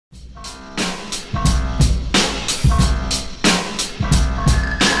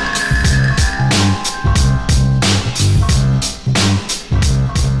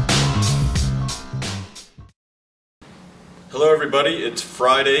everybody. It's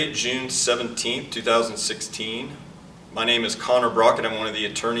Friday, June 17th, 2016. My name is Conor Brockett. I'm one of the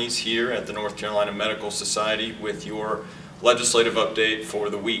attorneys here at the North Carolina Medical Society with your legislative update for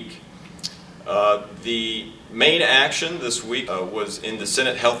the week. The main action this week was in the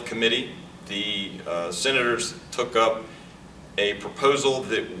Senate Health Committee. The senators took up a proposal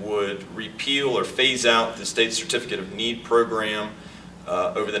that would repeal or phase out the state certificate of need program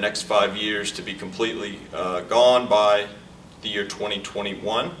over the next 5 years to be completely gone by the year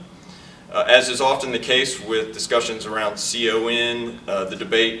 2021. As is often the case with discussions around CON, the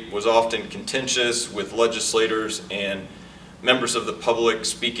debate was often contentious, with legislators and members of the public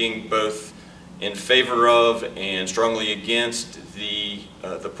speaking both in favor of and strongly against the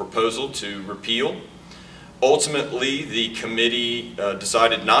proposal to repeal. Ultimately, the committee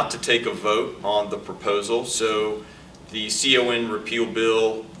decided not to take a vote on the proposal, so the CON repeal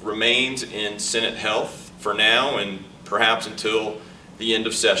bill remains in Senate Health for now and perhaps until the end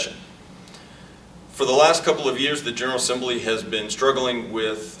of session. For the last couple of years, the General Assembly has been struggling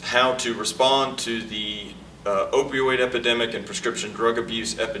with how to respond to the opioid epidemic and prescription drug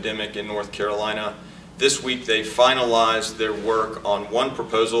abuse epidemic in North Carolina. This week they finalized their work on one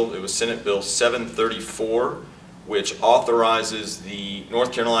proposal. It was Senate Bill 734, which authorizes the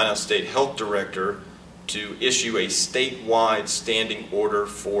North Carolina State Health Director to issue a statewide standing order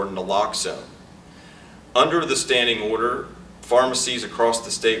for naloxone. Under the standing order, pharmacies across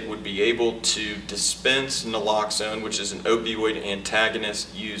the state would be able to dispense naloxone, which is an opioid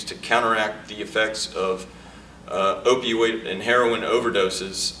antagonist used to counteract the effects of opioid and heroin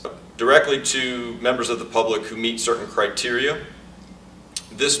overdoses, directly to members of the public who meet certain criteria.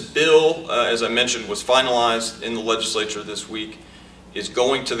 This bill, as I mentioned, was finalized in the legislature this week, is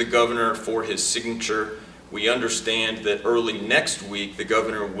going to the governor for his signature. We understand that early next week the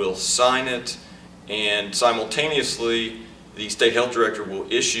governor will sign it, and simultaneously the state health director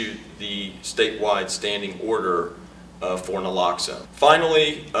will issue the statewide standing order for naloxone.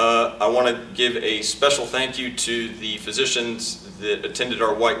 Finally, I want to give a special thank you to the physicians that attended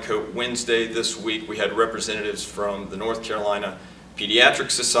our White Coat Wednesday this week. We had representatives from the North Carolina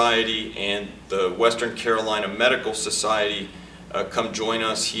Pediatric Society and the Western Carolina Medical Society come join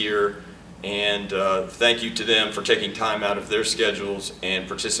us here, and thank you to them for taking time out of their schedules and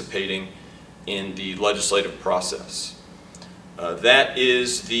participating in the legislative process. That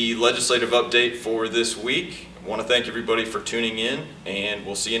is the legislative update for this week. I want to thank everybody for tuning in, and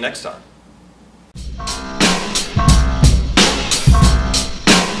we'll see you next time.